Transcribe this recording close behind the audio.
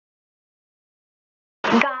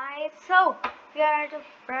So we are at a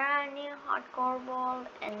brand new hardcore world,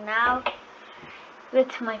 and now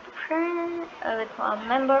with my friend, with a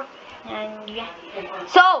member, and yeah.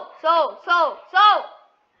 So.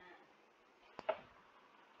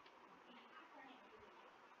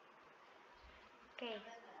 Okay.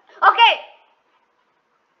 Okay.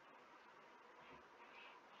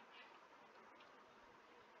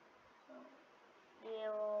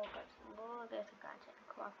 There's a catch and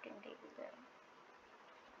crafting table there.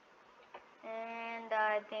 And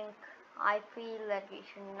I feel that we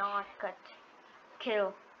should not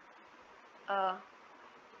kill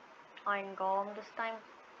iron golem this time.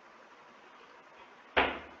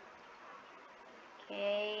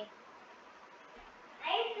 Okay.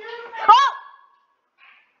 Oh!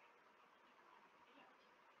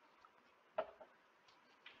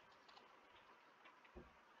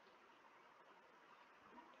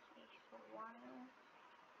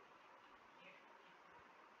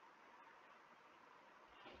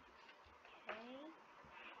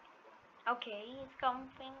 Okay, he's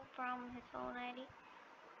coming from his own ID.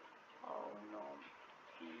 Oh no,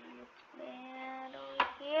 he's bad over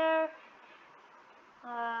here.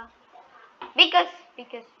 Because.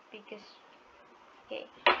 Okay,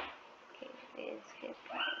 this is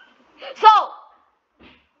so.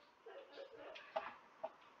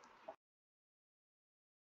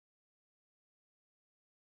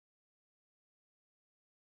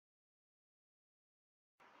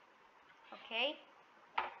 Okay.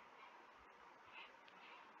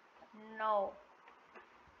 No.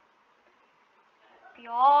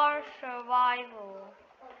 Pure survival.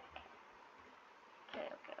 Okay.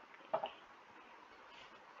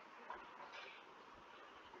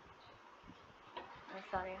 I'm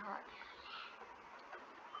sorry, hard.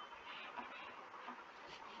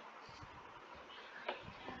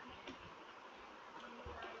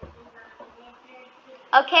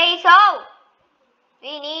 Okay, so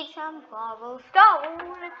we need some cobblestone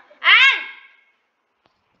and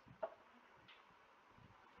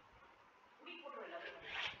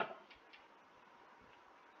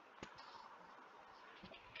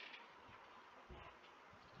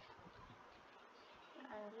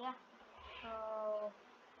yeah. So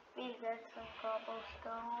we get some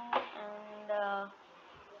cobblestone and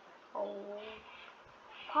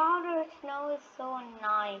powdered snow is so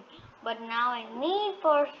annoying. But now I need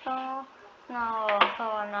for snow, so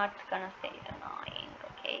I'm not gonna say it's annoying.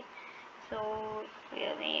 Okay. So we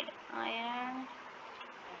need iron.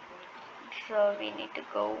 So we need to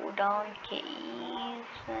go down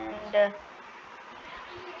caves and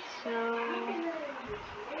so.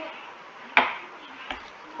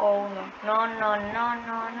 Oh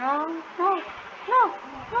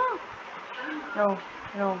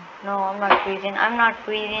no, I'm not freezing. I'm not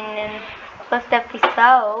freezing in first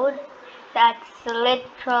episode. That's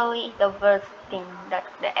literally the worst thing that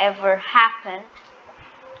ever happened.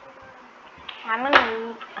 I'm a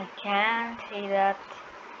noob, I can't say that,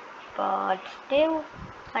 but still,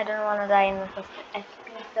 I don't want to die in the first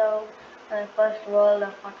episode, the first world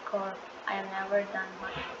of hardcore. I have never done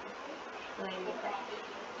much doing that.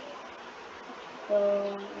 So,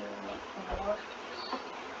 more.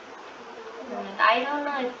 I don't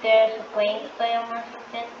know if there's a playing biome or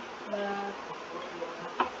something, but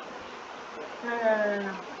no,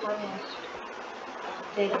 almost.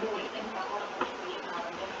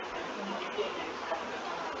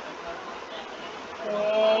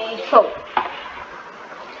 Okay, so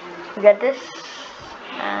get this,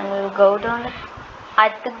 and we'll go down the. I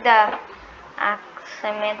took the axe.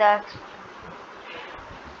 I made the axe.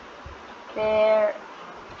 Where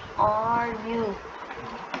are you?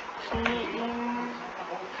 See in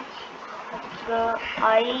the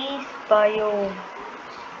ice biome.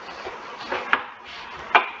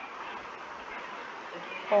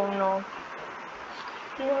 Oh no.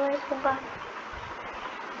 I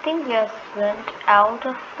think we just went out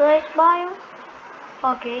of the ice biome.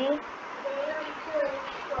 Okay.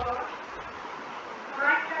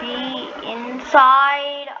 Be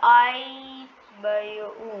inside ice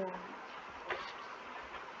biome.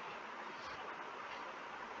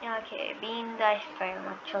 Okay, be in the ice biome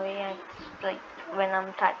actually. It's like when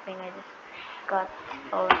I'm typing, I just got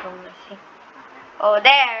all so messy. Oh,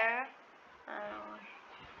 there.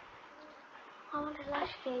 I want a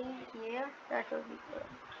lush cave here. That would be good.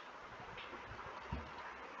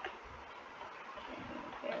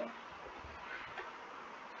 Okay.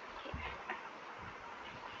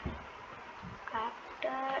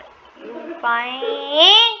 After you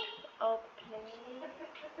find a place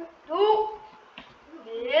to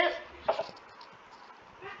build,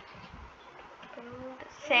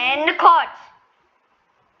 sand cards.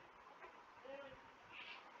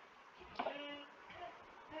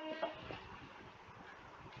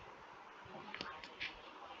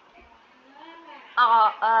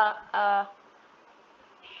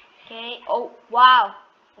 Okay. Oh, wow.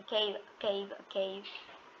 A cave, a cave, a cave.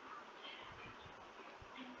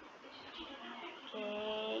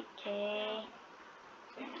 Okay, okay.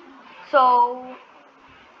 So,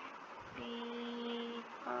 we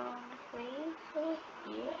found a place. So,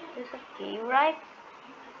 yeah, there's a cave, right?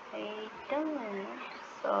 Wait a minute.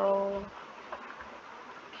 So,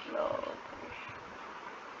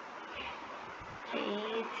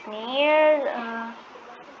 it's near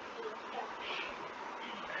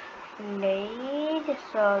late,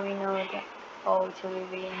 so we know that. Oh, so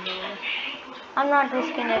we know. I'm not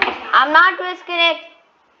risking it. I'm not risking it.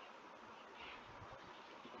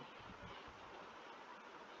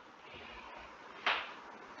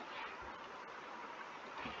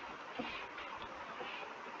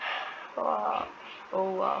 Wow. Oh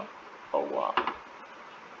wow. Oh wow.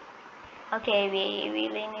 Okay, we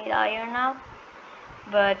really need iron now,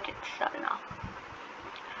 but it's not enough.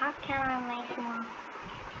 How can I make more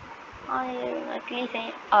iron? At least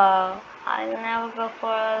I'll never go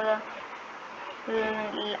for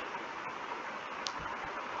the.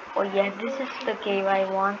 Oh yeah, this is the cave I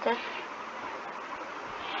wanted.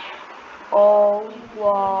 Oh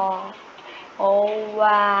wow. Oh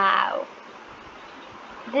wow.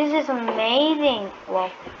 This is amazing.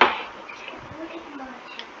 Wow.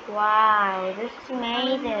 Wow, this is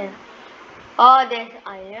amazing. Oh, there's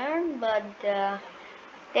iron, but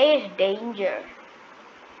there's danger.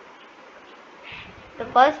 The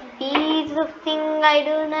first piece of thing I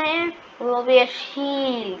do now will be a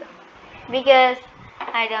shield, because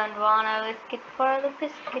I don't want to risk it for the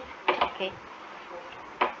biscuit. Okay.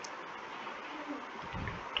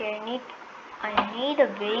 Okay, I need a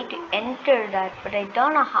way to enter that, but I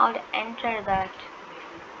don't know how to enter that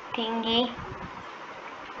thingy.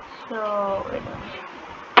 So, wait a minute.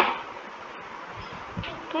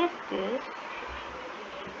 What is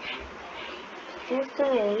this the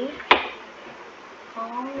way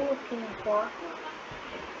I'm looking for?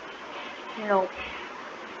 No.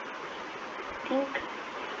 Think.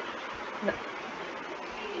 No.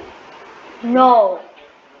 No.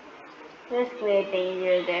 There's great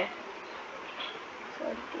danger there. So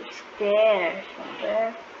it's there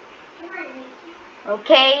somewhere.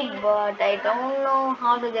 Okay, but I don't know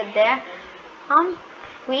how to get there. I'm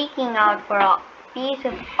freaking out for a piece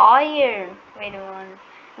of iron. Wait a minute.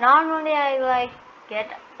 Normally I get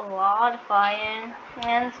a lot of iron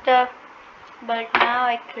and stuff, but now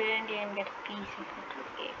I couldn't even get a piece of it.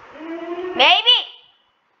 Okay. Maybe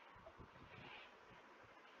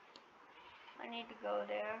I need to go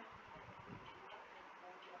there.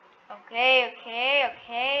 Okay,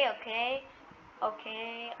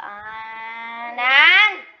 and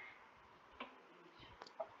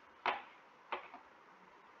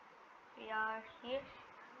we are here.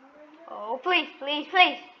 Oh, please.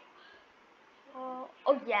 Oh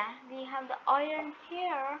yeah, we have the iron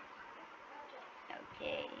here.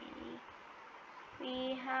 Okay,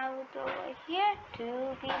 we have it over here,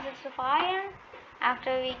 2 pieces of iron.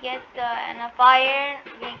 After we get enough iron,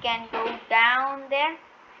 we can go down there.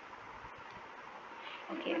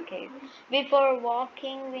 Okay. Before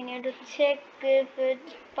walking, we need to check if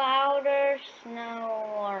it's powder,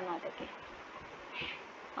 snow, or not. Okay.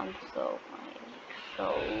 I'm so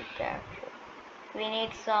careful. We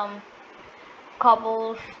need some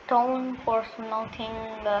cobblestone for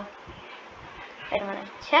smelting the. Wait a minute.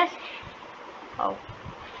 Chest. Oh,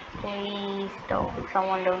 please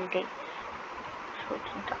someone don't get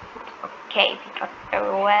shooting targets. Okay, we got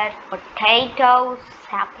everywhere. Potatoes,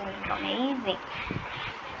 saplings, amazing.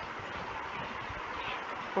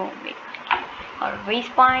 Boom, wait. Or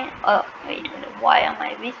respawn. Oh, wait a minute. Why am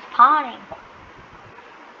I respawning?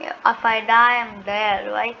 Yeah, if I die, I'm dead,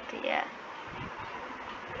 right? Yeah.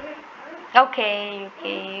 Okay.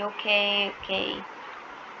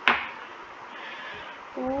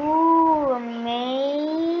 Ooh,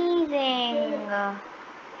 amazing.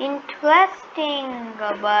 Interesting,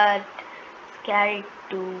 but scary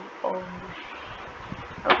too. Oh.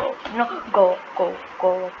 No, go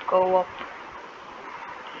up.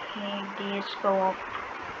 Okay, please go up.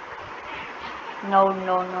 No,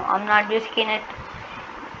 I'm not risking it.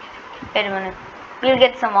 Wait a minute. We'll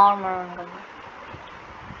get some armor on them.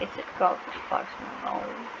 It's a crowd for snow. No,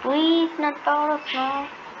 please, not out of snow.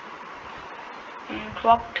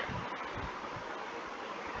 Dropped.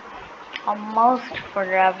 Almost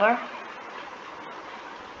forever.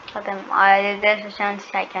 But then there's a chance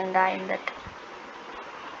I can die in that.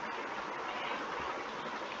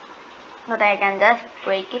 But I can just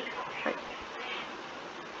break it.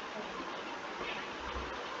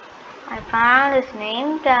 I found his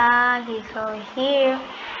name tag. He's over here.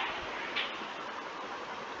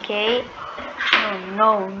 Okay.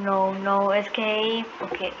 No, no, no escape.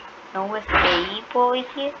 Okay. No escape over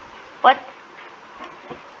here. What?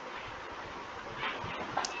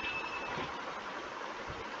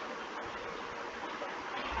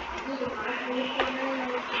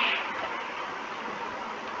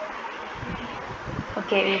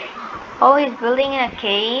 Okay. Oh, he's building in a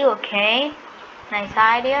cave. Okay. Nice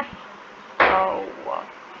idea. Oh.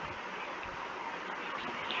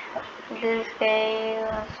 This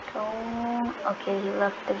guy stone. Okay, he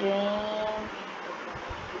left the game.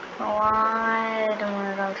 Why? I don't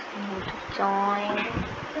want to join.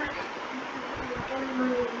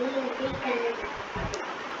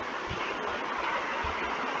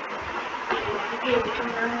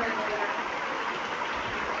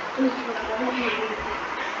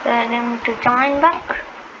 Tell him to join back.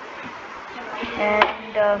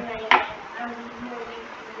 And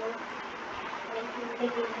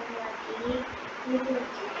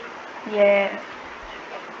yeah.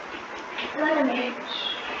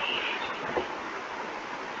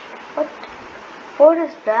 What? What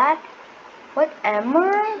is that? What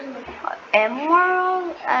emerald?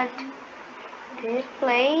 Emerald at this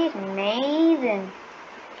place? Amazing.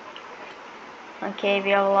 Okay, we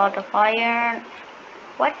have a lot of iron.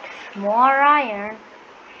 What? More iron?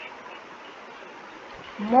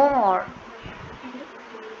 More.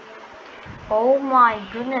 Oh my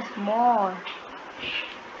goodness, more.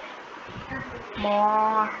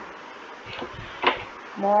 More.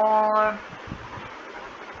 More.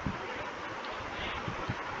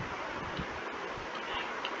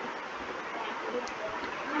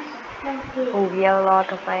 Oh, we have a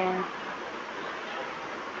lot of iron.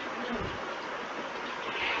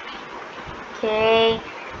 Okay,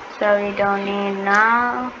 so we don't need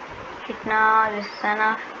now. It now, this is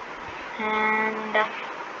enough. And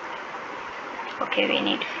okay, we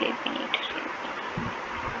need to sleep. We need to sleep.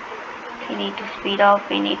 We need to speed up.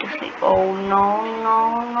 We need to sleep. Oh no,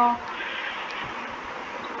 no, no.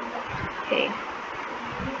 Okay.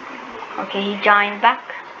 Okay, he joined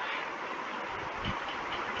back.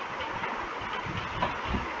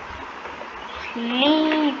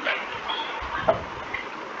 Sleep.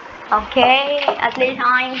 Okay, at least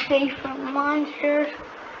I'm safe from monsters.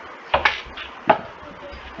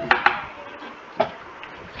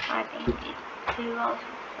 I think it's too also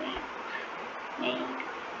sleep. Sleep.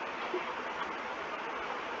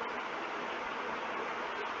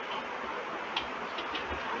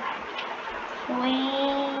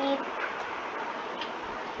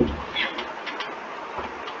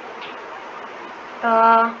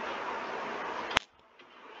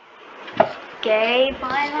 Okay,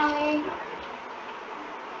 finally.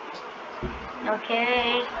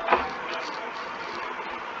 Okay.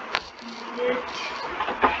 Good.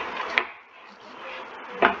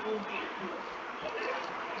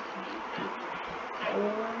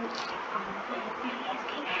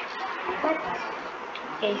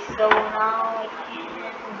 Okay, so now I can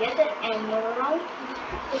get the emerald.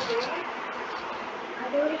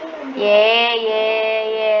 Yeah,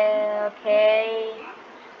 okay.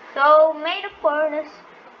 So made a furnace.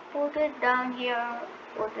 Put it down here.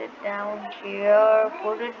 Put it down here.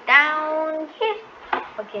 Put it down here.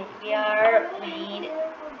 Okay, we made it.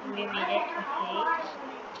 Okay.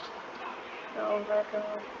 So that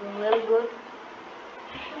was really good.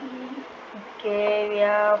 Okay, we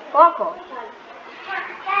are 4 gold.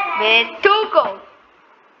 With 2 gold.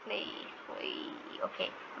 Please. Okay.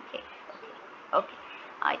 Okay.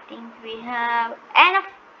 I think we have enough.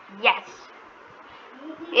 Yes.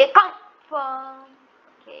 It confirmed.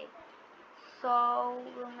 Okay. So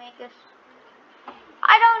we'll make this.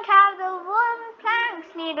 I don't have the wooden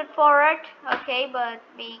planks needed for it. Okay, but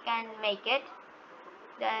we can make it.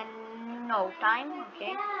 Then no time.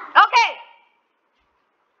 Okay. Okay.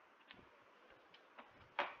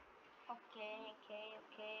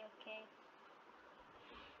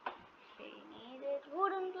 Okay, needed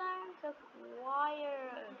wooden planks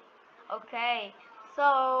acquired. Okay,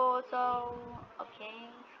 so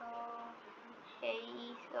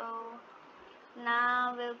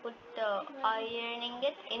now we'll put the iron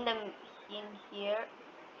ingot in here.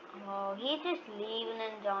 Oh, he's just leaving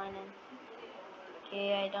and joining. Okay,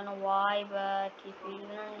 I don't know why, but he's leaving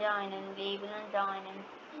and joining.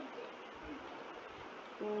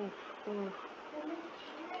 Oof.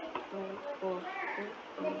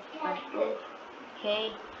 Okay,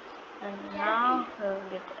 and now we'll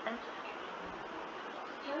get the S.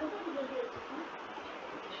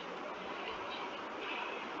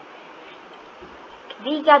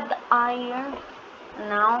 We got the iron.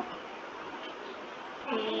 Now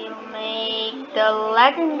we'll make the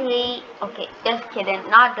legendary. Okay, just kidding.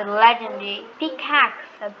 Not the legendary pickaxe,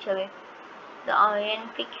 actually. The iron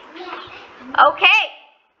pickaxe. Okay.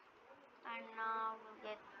 And now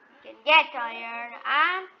we can get iron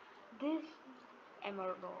and this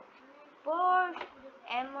emerald. For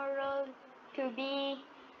emerald to be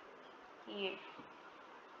here.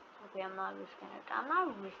 Okay, I'm not risking it. I'm not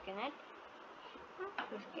risking it.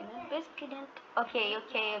 Risking it. Okay.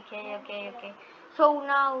 So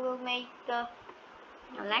now we'll make the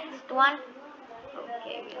next one.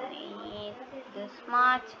 Okay, we'll need this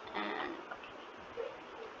much and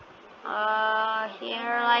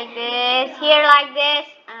here like this,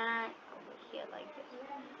 and over here like this.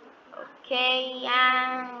 Okay,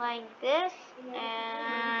 and like this,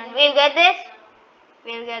 and we'll get this.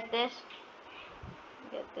 Get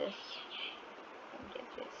this.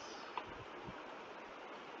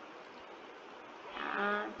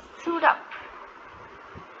 And suit up.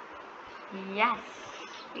 Yes,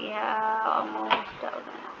 we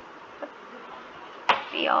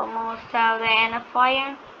almost have the enough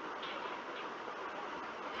iron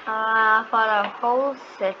for a whole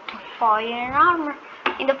set of iron armor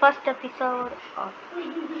in the first episode of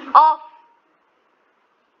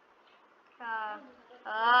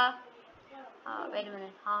wait a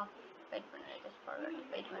minute, wait a minute, I just forgot.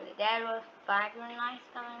 Wait a minute, there was background noise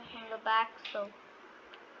coming from the back, so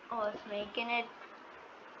I was making it.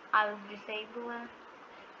 I was disabling.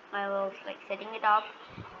 I was like setting it up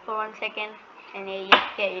for 1 second, and it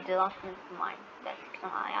lost my mind. That's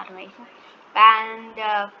my automation. And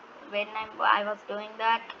when I was doing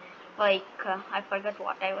that, like I forgot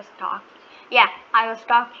what I was talking. Yeah, I was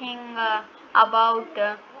talking about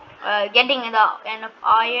getting enough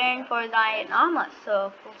iron for the iron armor.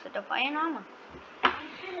 So full set of iron armor.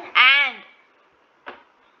 And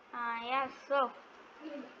yeah, so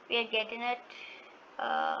we are getting it.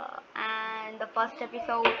 And the first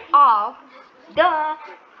episode of the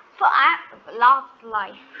Last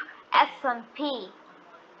Life SMP.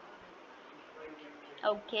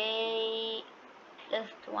 Okay,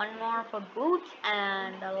 just one more for boots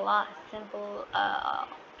and the last simple.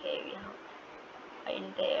 Okay, we have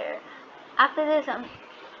in there. After this,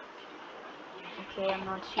 okay, I'm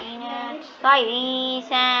not seeing it. Sorry,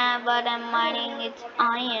 Sam, but I'm mining its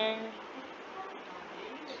iron.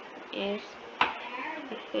 If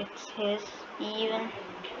it's his even.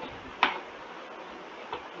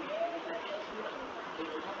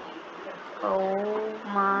 Oh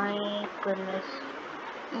my goodness.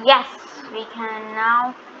 Yes, we can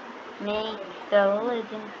now make the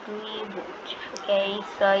legendary boot. Okay,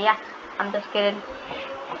 so yeah, I'm just getting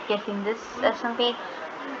this SMP.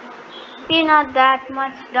 We're not that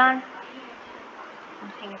much done.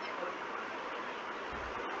 I think it's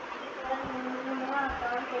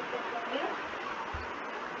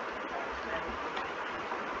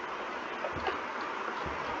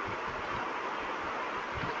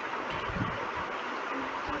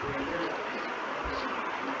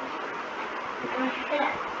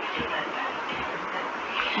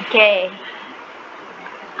okay.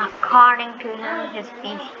 According to him, his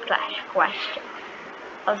PC crashed.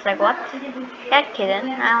 I was like, what? That kitten?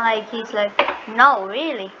 And he's like, no,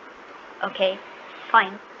 really? Okay,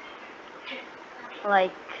 fine.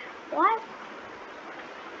 Like, what?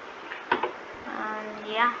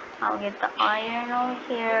 Yeah, I'll get the iron over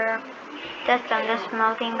here. I'm just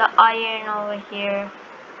smelting the iron over here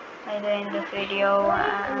by the end of the video.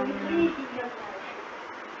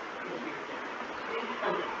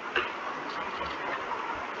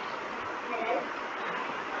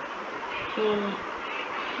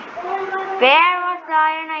 Where was the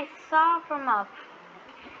iron I saw from up?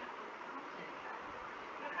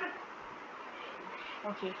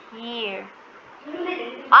 Okay, here.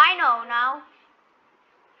 I know now.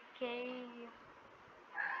 Okay.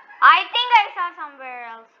 I think I saw somewhere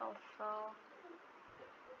else also.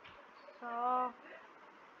 So.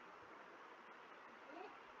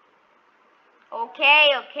 Okay.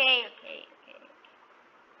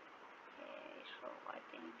 So I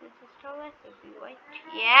think this is toilet. Wait.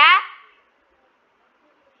 Yeah.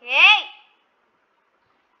 Okay.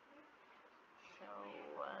 So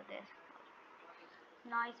this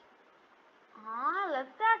nice. Look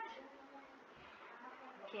at that.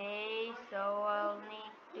 Okay, so I'll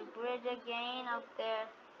need to bridge again up there.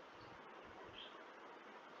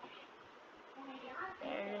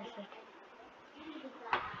 Where is it?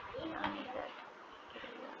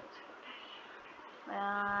 Well,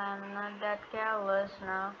 I'm not that careless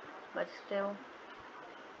now, but still.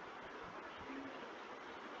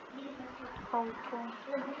 Hopeful.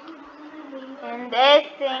 And this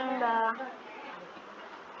thing,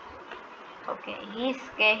 Okay, his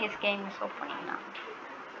game is opening now.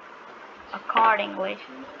 A card English.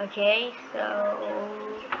 Okay, so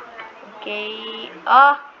okay.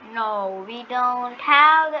 Oh no, we don't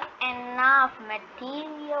have enough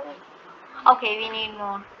material. Okay, we need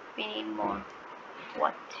more. We need more.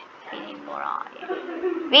 What? We need more iron.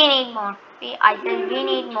 We need more. I said we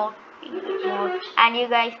need more. We need more. And you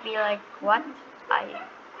guys be like, what?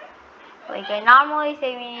 I normally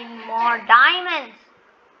say we need more diamonds.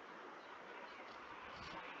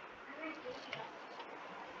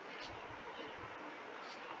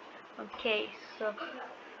 Okay, so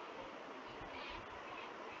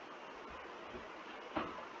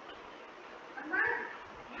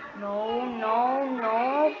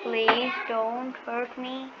no, please don't hurt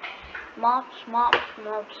me. Mops,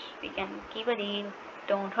 we can keep a deal.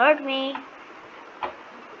 Don't hurt me.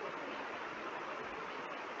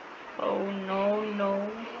 Oh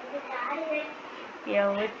no. Yeah,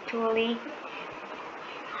 literally.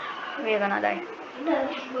 We're gonna die.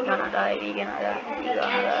 We're gonna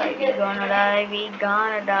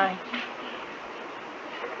die.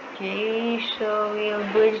 Okay, so we'll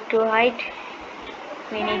bridge to height.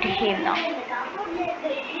 We need to heal now.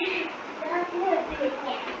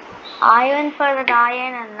 I went for the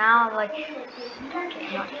iron and now I'm like,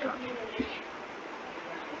 okay, not sure.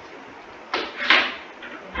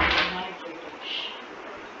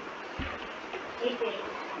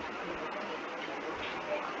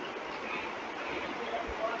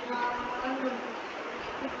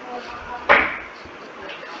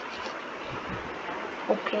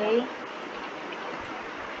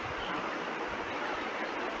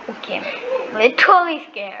 Okay, literally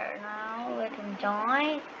scared now. Let him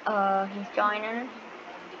join. He's joining.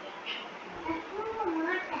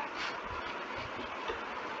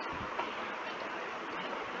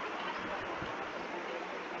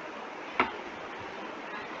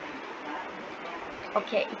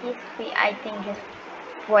 Okay, I think he's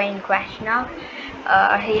playing Crash now.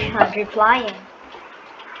 He's not replying.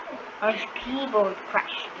 Or his keyboard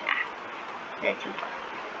crashed. That's it.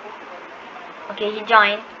 Okay, he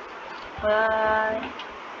joined.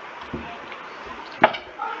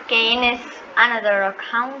 Okay, in his another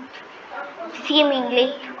account.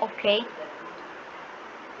 Seemingly, okay.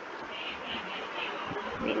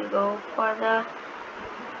 We'll go for the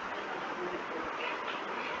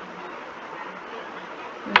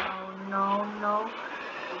no.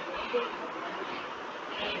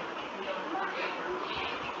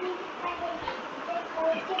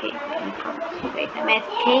 I'm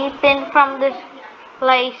escaping from this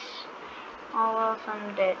place. Or else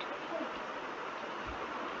I'm dead.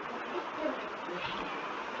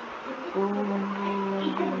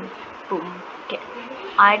 Boom. Okay.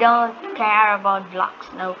 I don't care about blocks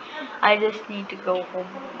now. I just need to go home.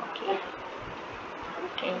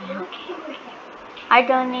 Okay. I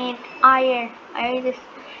don't need iron. I just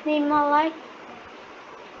need my life.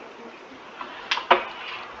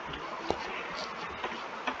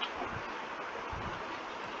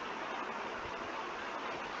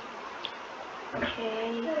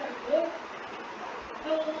 Okay.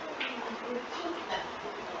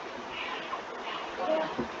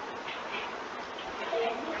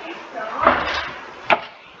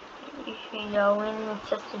 If you go in, it's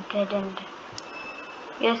just a dead end.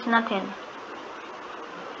 There's nothing.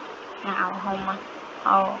 Now, home.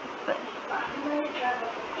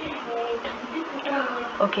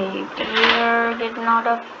 Okay, we're getting out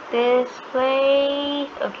of this place.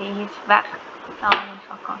 Okay, he's back.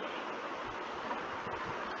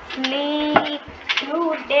 Sleep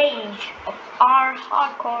 2 days of our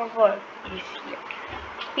hardcore work is here.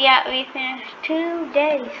 Yeah, we finished 2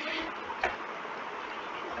 days.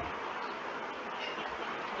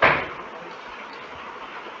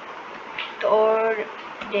 Third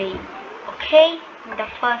day. Okay, the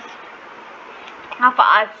first half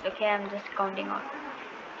us. Okay, I'm just counting on.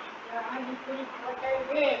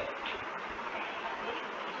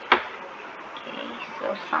 Okay, so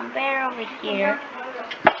somewhere over here.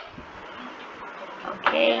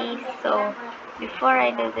 Okay, so before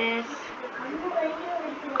I do this,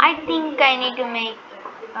 I think I need to make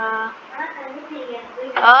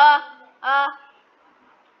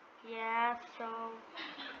yeah, so I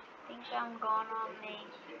think I'm gonna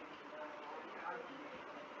make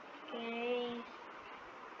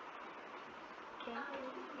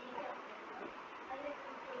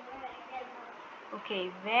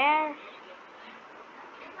okay, where?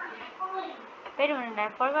 Wait a minute, I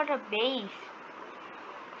forgot a base.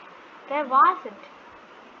 Where was it?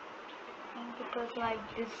 I think it was like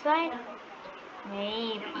this side.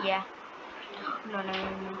 Maybe, yeah. No.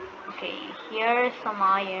 Okay, here's some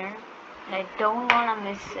iron. I don't wanna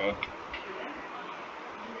miss it.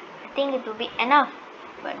 think it will be enough,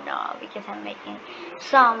 but no, because I'm making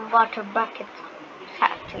some water buckets. It's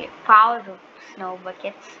actually powdered snow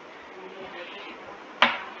buckets.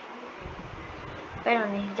 Wait a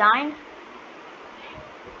minute, he's dying.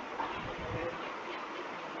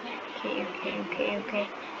 Okay.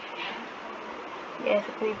 There's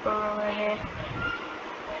a creeper over there.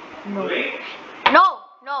 No.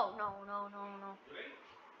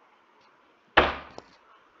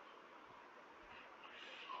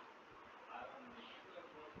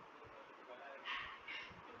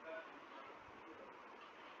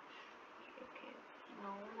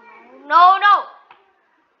 No.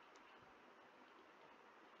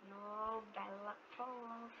 No, Bella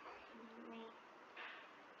follows me.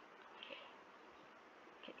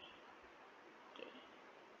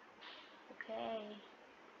 Okay.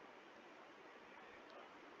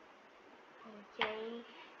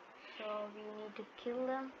 So we need to kill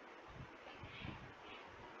them.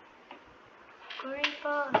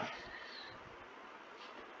 Creepers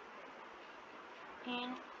in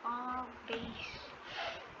our base.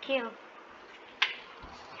 Kill.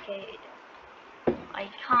 Okay. I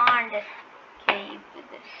can't escape with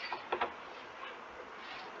this.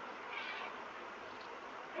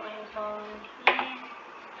 What is on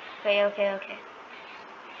here? Okay.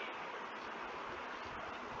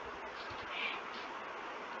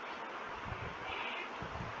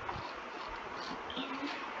 In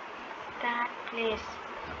that place.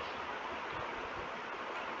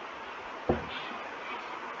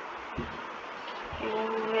 You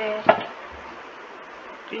were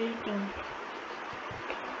breathing.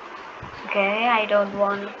 Okay, I don't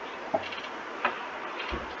want.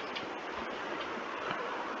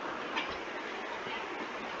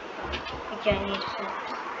 Okay, I need to.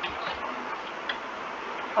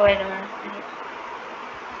 Oh, wait a minute.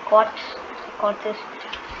 Got this.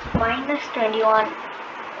 Minus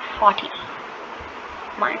 2140.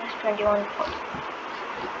 Minus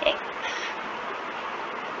 2140. X.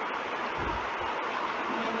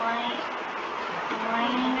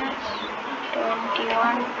 Minus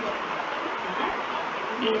 21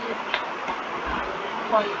 is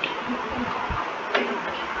 40.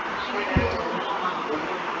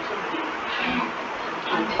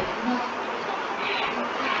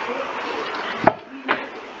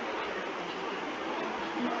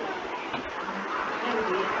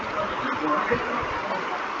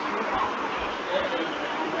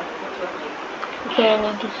 Okay, I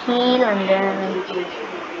need to heal and then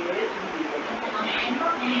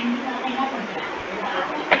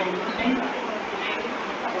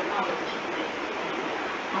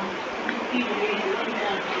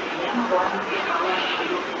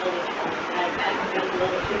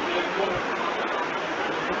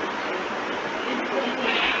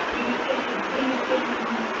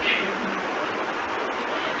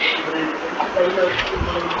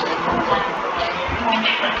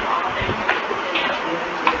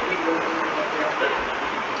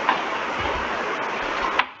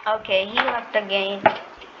okay, he left again.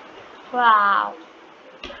 Wow.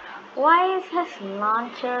 Why is his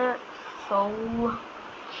launcher so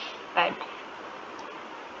bad?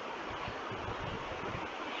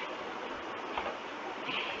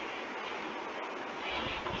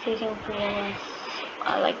 He's using players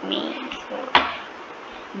like me. So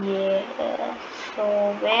yeah. So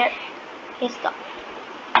where is the?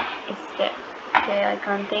 It's there. Okay, I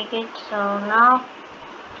can't take it. So now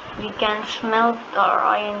we can smelt the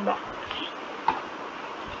iron back.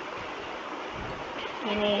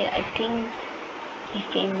 I think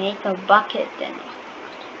if we make a bucket then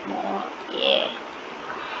more, yeah.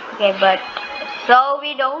 Okay, but so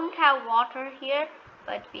we don't have water here,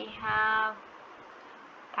 but we have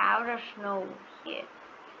powder snow here.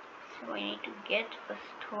 So we need to get us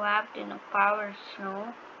trapped in a powder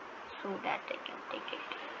snow so that I can take it.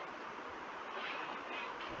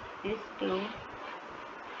 This too.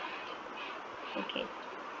 Okay.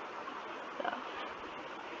 So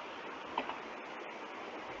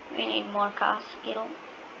we need more cast skill.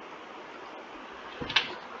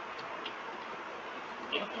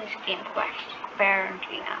 It is game crashed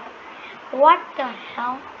apparently now. What the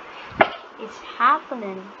hell is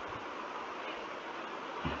happening?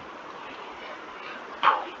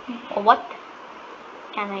 What?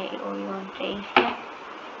 Can I even face here?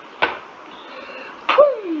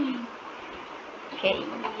 Boom! Okay,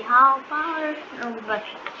 how power? No, but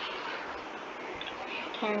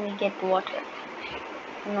can we get water?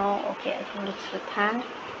 No, okay, I think it's the pan.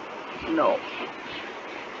 No.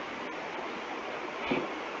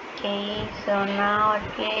 Okay, so now at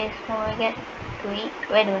least we get to eat.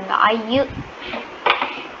 Wait a minute, are you?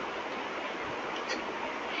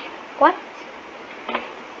 What?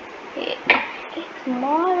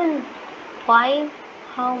 5.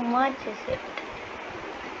 How much is it?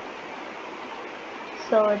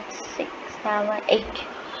 So it's 6, 7, 8.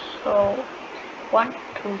 So 1,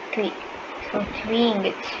 2, 3. So 3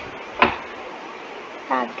 ingots.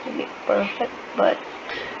 That will be perfect, but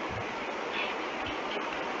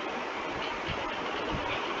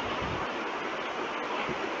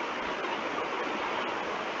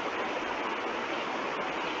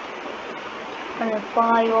and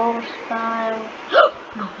 5 hours time. No.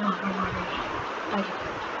 I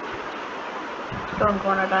don't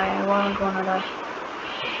wanna die. I won't wanna die.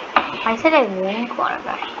 I said I won't wanna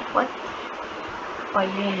die. What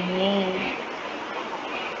do you mean?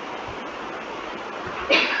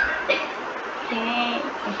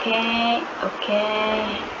 Okay.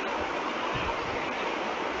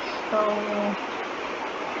 So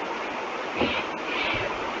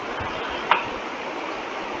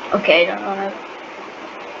okay, I don't wanna.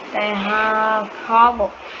 I have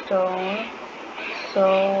cobblestone, so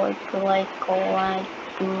it could like go like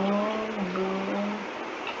boom.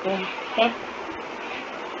 Okay.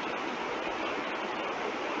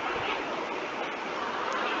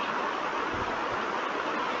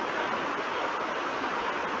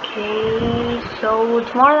 Okay, so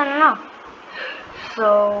it's more than enough.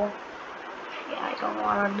 So yeah, I don't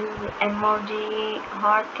wanna do the emoji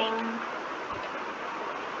heart thing.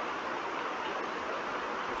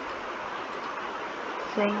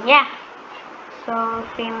 So yeah. So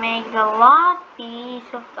if we make the last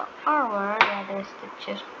piece of the armor, that is the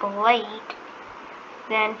chest plate,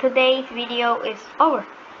 then today's video is over.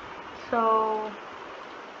 So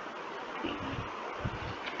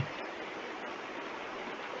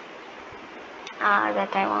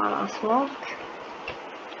that I wanna smoke.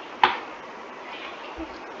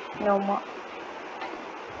 No more.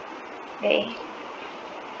 Okay.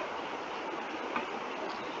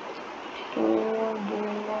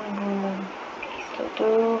 Boom. So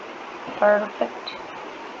 2, perfect.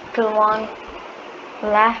 2, 1,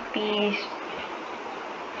 last piece,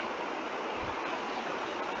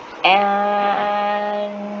 and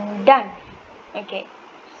done. Okay,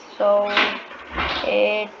 so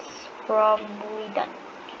it's probably done.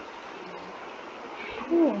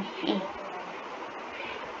 See.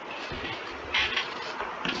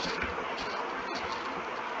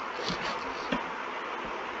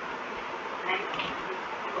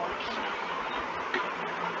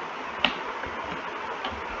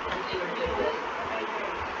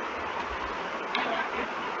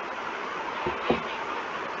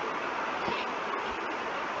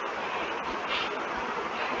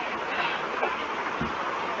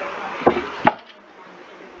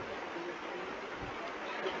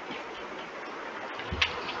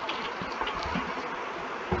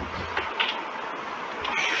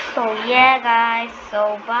 So yeah guys,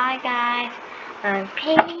 so bye guys, and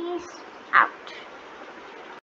peace out.